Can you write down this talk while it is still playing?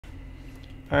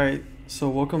Alright, so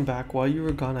welcome back. While you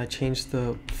were gone, I changed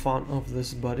the font of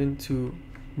this button to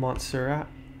Montserrat.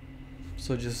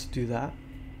 So just do that.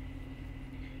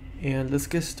 And let's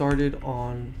get started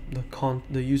on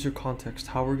the user context,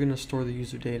 how we're going to store the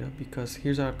user data, because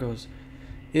here's how it goes.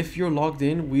 If you're logged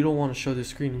in, we don't want to show the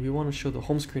screen. We want to show the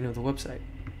home screen of the website.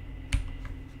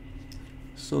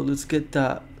 So let's get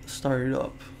that started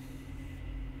up.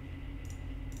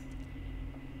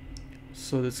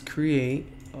 So let's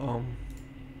create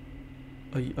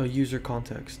a user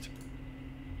context.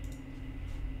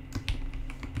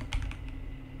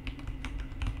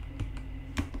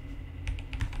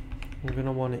 We're going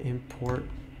to want to import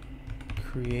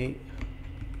create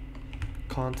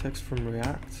context from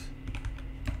React,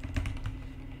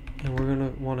 and we're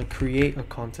going to want to create a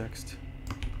context.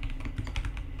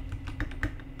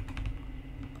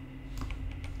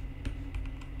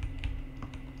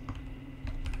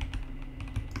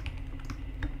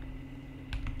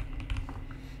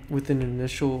 With an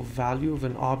initial value of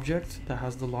an object that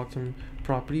has the logged in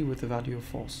property with the value of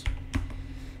false.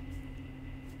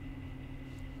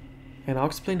 And I'll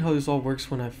explain how this all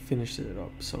works when I've finished it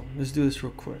up. So let's do this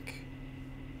real quick.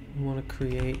 We want to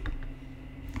create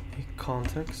a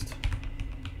context.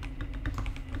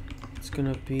 It's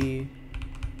going to be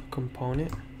a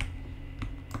component.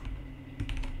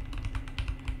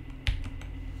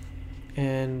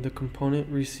 And the component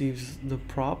receives the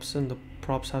props, and the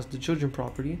props has the children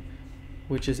property,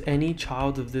 which is any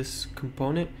child of this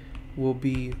component will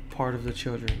be part of the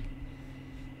children.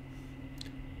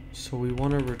 So we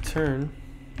want to return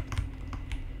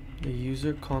the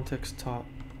user context top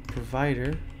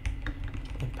provider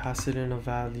and pass it in a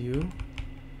value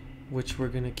which we're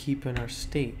going to keep in our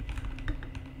state.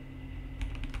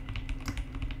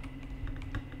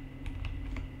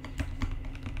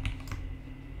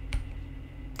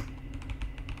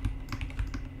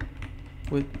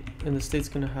 And the state's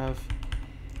going to have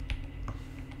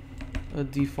a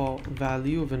default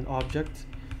value of an object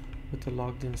with the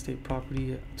logged in state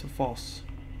property to false.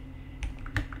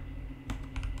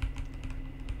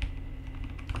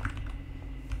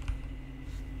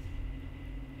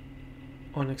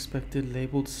 Unexpected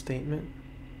labeled statement.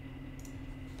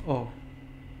 Oh,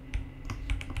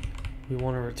 we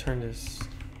want to return this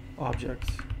object.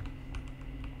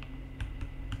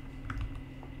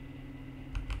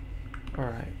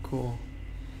 Alright, cool.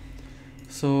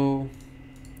 So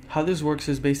how this works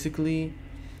is basically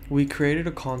we created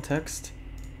a context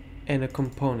and a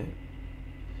component,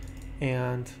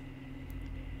 and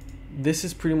this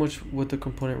is pretty much what the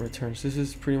component returns. This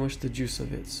is pretty much the juice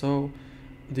of it. So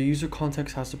the user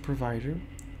context has a provider,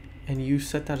 and you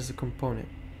set that as a component,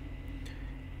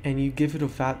 and you give it a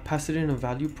pass it in a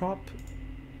value prop,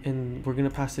 and we're gonna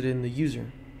pass it in the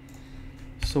user.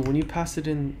 So when you pass it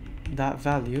in that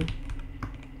value,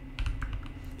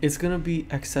 it's gonna be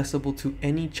accessible to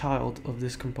any child of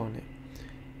this component.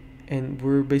 And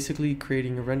we're basically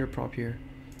creating a render prop here.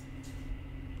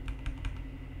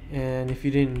 And if you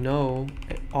didn't know,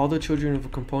 all the children of a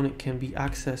component can be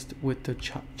accessed with the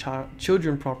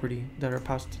children property that are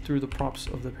passed through the props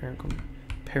of the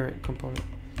parent component.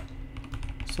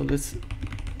 So let's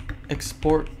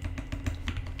export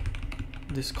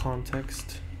this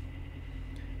context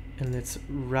and let's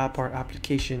wrap our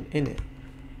application in it.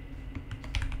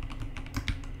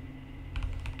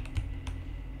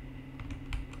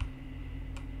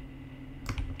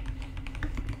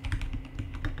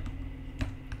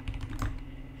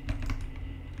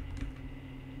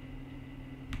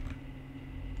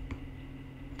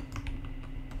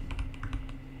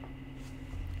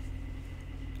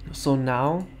 So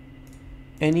now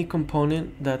any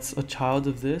component that's a child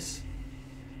of this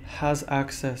has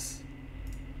access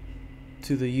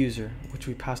to the user, which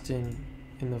we passed in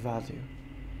the value.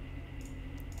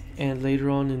 And later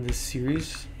on in this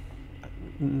series,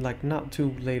 like not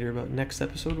too later, but next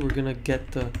episode, we're gonna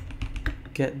get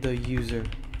the user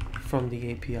from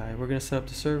the API. We're gonna set up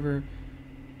the server,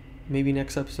 maybe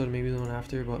next episode, maybe the one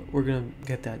after, but we're gonna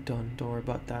get that done. Don't worry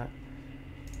about that.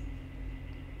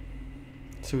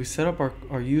 So we set up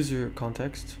our user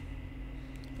context.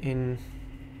 In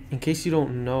case you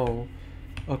don't know,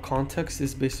 a context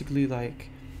is basically like,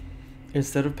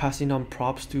 instead of passing on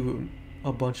props to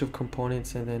a bunch of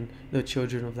components and then the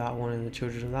children of that one and the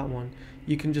children of that one,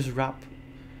 you can just wrap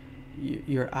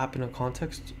your app in a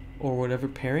context or whatever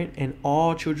parent, and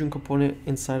all children component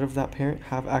inside of that parent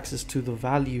have access to the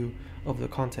value of the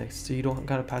context. So you don't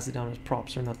gotta pass it down as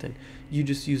props or nothing. You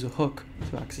just use a hook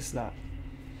to access that.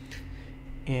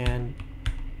 And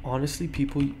honestly,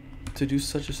 people, to do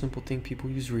such a simple thing, people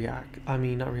use React. I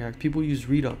mean, not React. People use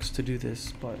Redux to do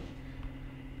this, but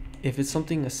if it's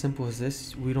something as simple as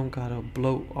this, we don't gotta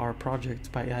bloat our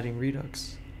project by adding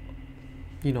Redux.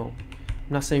 You know, I'm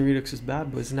not saying Redux is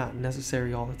bad, but it's not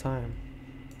necessary all the time.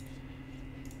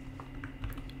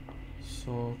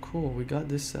 So cool, we got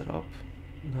this set up.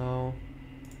 Now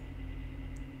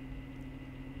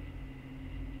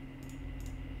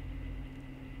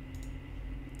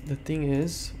the thing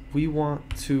is, we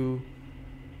want to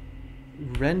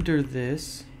render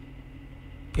this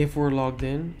if we're logged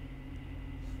in,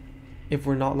 if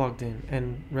we're not logged in,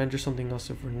 and render something else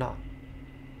if we're not.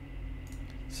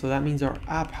 So that means our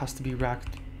app has to be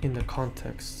wrapped in the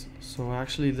context. So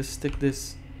actually, let's stick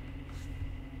this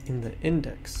in the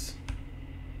index.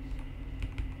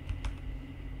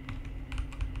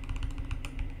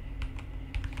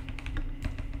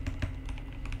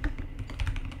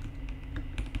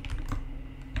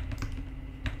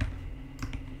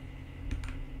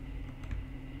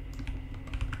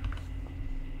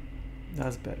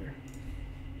 That's better,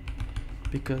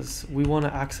 because we want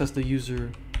to access the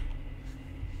user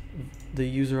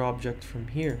object from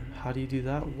here. How do you do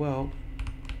that? Well,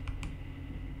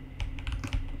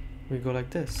 we go like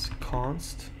this,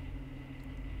 const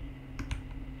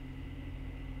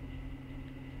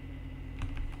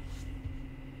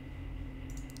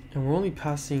and we're only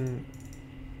passing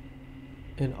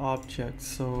an object,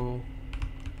 so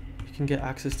you can get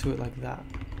access to it like that,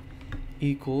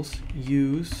 equals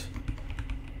use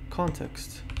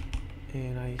context.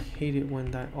 And I hate it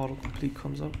when that autocomplete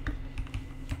comes up.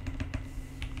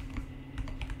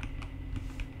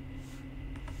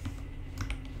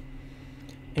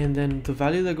 And then the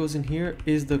value that goes in here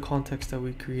is the context that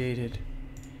we created.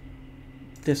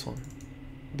 This one,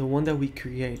 the one that we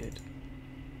created,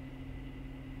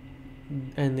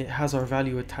 and it has our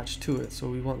value attached to it, so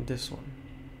we want this one.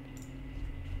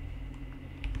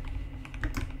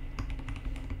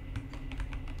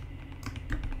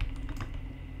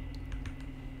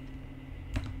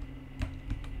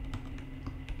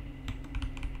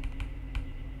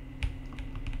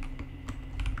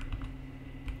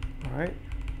 Alright,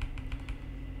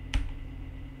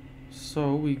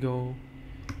 so we go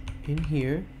in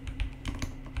here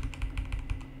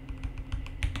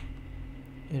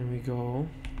and we go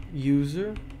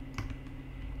user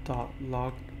dot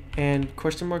log, and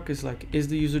question mark is like, is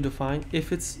the user defined?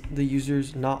 If it's the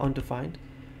user's not undefined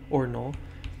or null,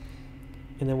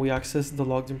 and then we access the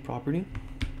logged in property.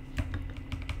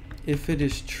 If it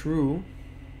is true,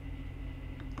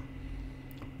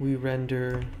 we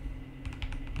render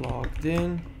logged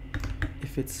in.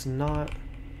 If it's not,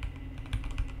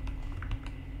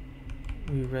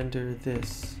 we render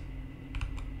this.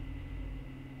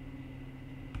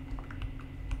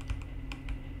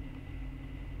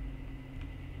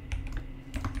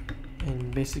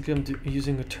 And basically I'm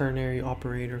using a ternary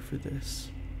operator for this.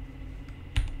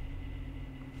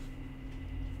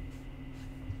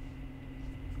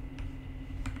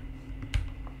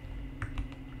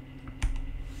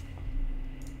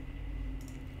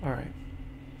 Alright,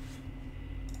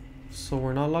 so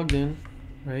we're not logged in,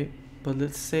 right? But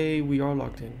let's say we are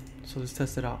logged in, so let's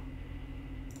test it out.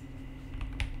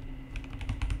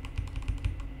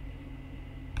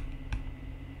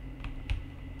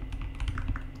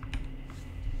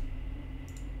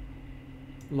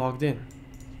 Logged in.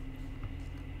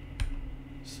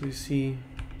 So you see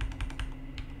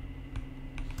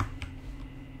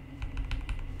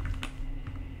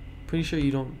pretty sure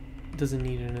you doesn't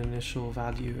need an initial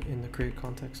value in the create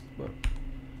context, but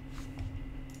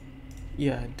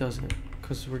yeah, it doesn't,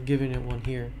 because we're giving it one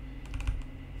here.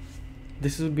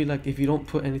 This would be like if you don't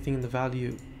put anything in the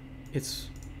value,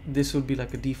 this would be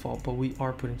like a default, but we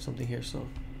are putting something here, so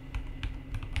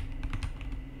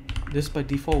this by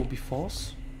default will be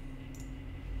false,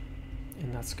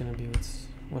 and that's gonna be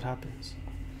what happens.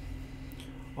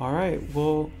 All right,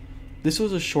 well, this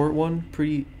was a short one,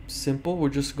 pretty simple. We're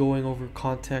just going over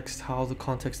context, how the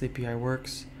context API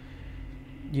works.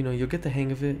 You know, you'll get the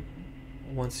hang of it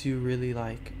once you really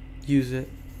like use it.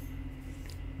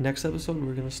 Next episode,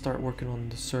 we're gonna start working on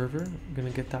the server. We're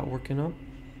gonna get that working up,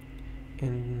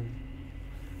 and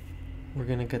we're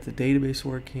gonna get the database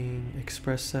working,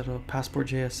 Express setup,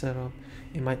 Passport.js setup.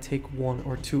 It might take 1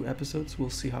 or 2 episodes.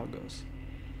 We'll see how it goes.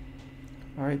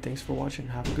 All right, thanks for watching.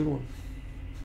 Have a good one.